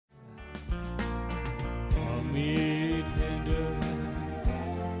Love me tender,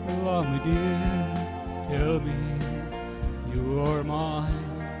 love me dear, tell me you are mine.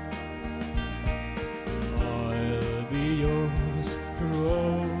 I'll be yours through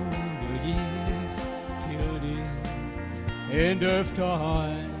all the years till the end of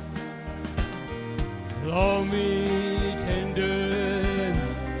time. Love me tender,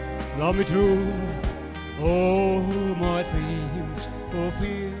 love me true, all my dreams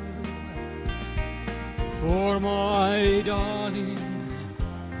fulfill. For my darling,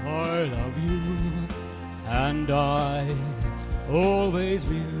 I love you, and I always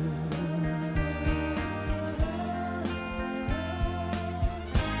will.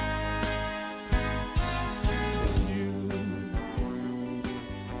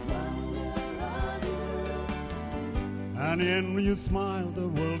 And when you smile, the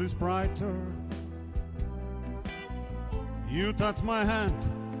world is brighter. You touch my hand,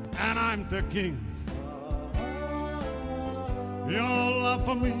 and I'm the king. Your love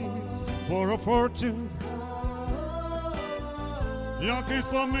for me is for a fortune. Your kiss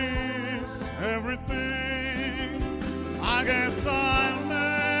for me is everything. I guess I'll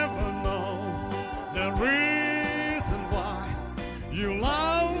never know the reason why you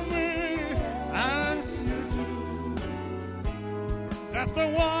love me as you do. That's the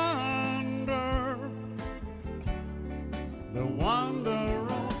wonder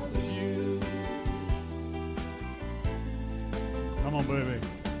of you. Come on, baby.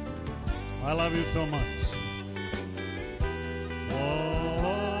 I love you so much.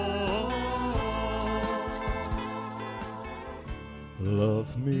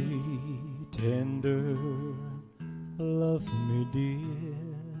 Love me tender, love me dear,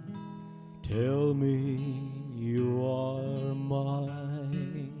 tell me you are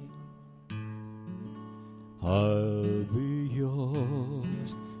mine. I'll be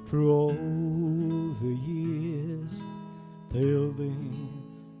yours through all the years till the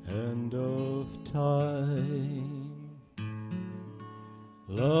end of time.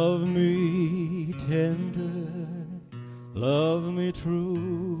 Love me tender, love me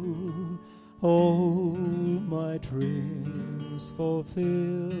true, all my dreams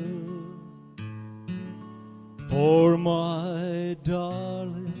fulfill. For my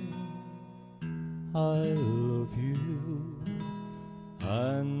darling, I love you,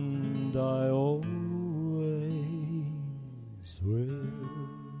 and I always will.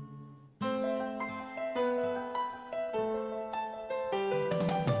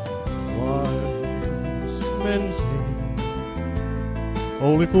 Wise men say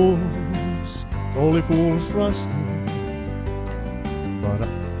only fools rush in. But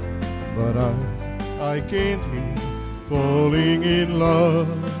I can't help falling in love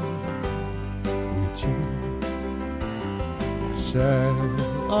with you. Shall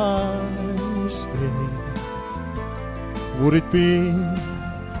I stay? Would it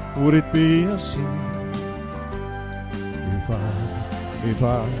be a sin if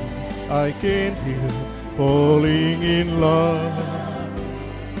I can't help falling in love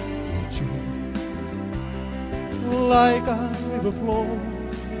with you? Like a river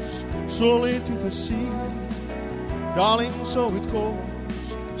flows slowly to the sea, darling, so it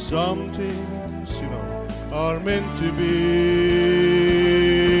goes. Some things, you know, are meant to be.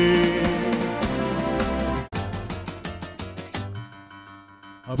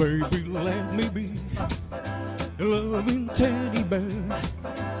 Baby, let me be a loving teddy bear.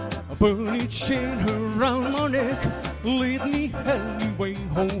 Put it chain around my neck. Let me anyway.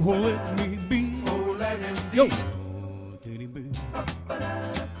 Oh, let me be. Oh, let him be. Yo, teddy bear.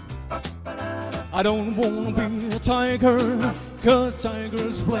 I don't wanna be a tiger, 'cause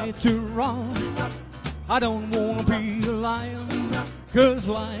tigers play too rough. I don't wanna be a lion, 'cause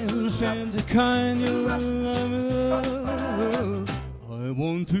lions ain't the kind you love. I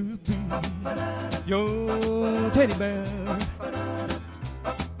want to be your teddy bear.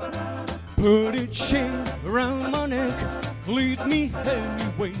 Put a chain around my neck. Lead me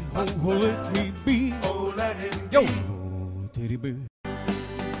anyway. Oh, let me be. Oh, let him be. Yo, teddy bear.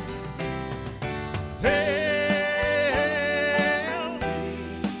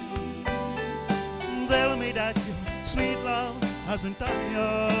 Tell me that your sweet love hasn't died.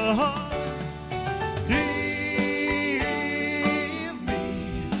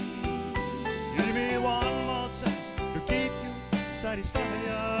 Give me one more chance to keep you satisfied.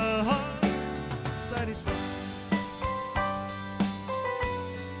 Satisfied.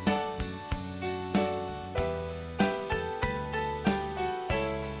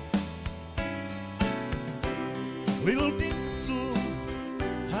 Little things are so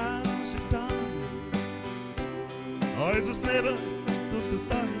how's it done? I just never took the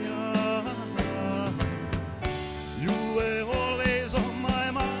time.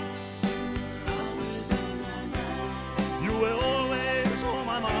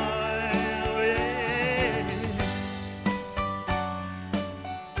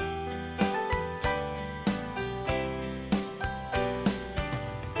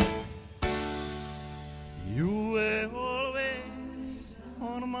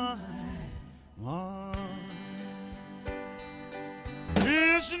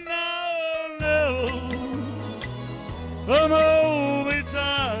 An old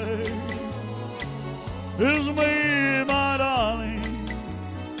beside is me, my darling.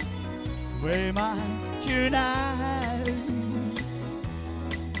 Way my tonight.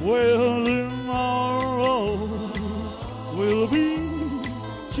 Well, tomorrow will be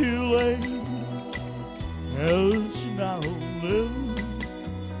too late. It's now living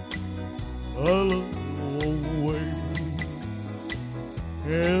a long way.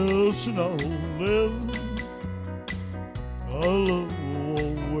 It's now living a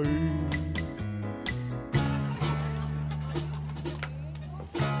long way.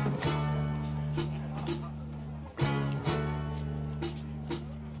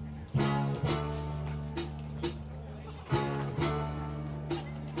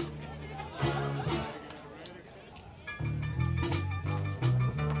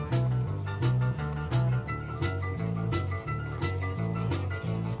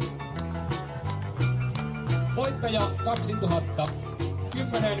 Voittaja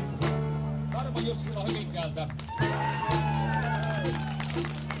 2010, Tarmo Jussila Hyvinkäältä.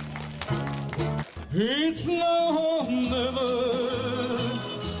 It's now or never,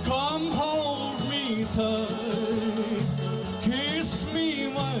 come hold me tight, kiss me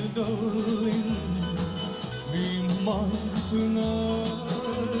my darling, be mine tonight.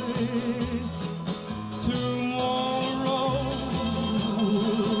 Tomorrow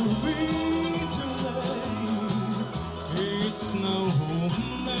will be too late, it's now or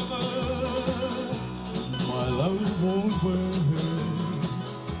never, my love won't wait.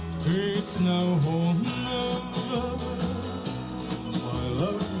 It's now or never, my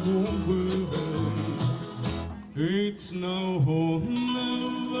love won't wait. It's now or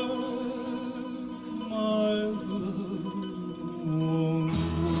never, my love won't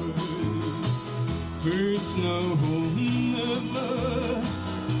wait. It's now or never,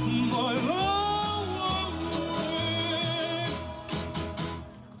 my love won't wait.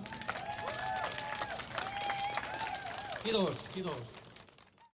 Kiitos, kiitos.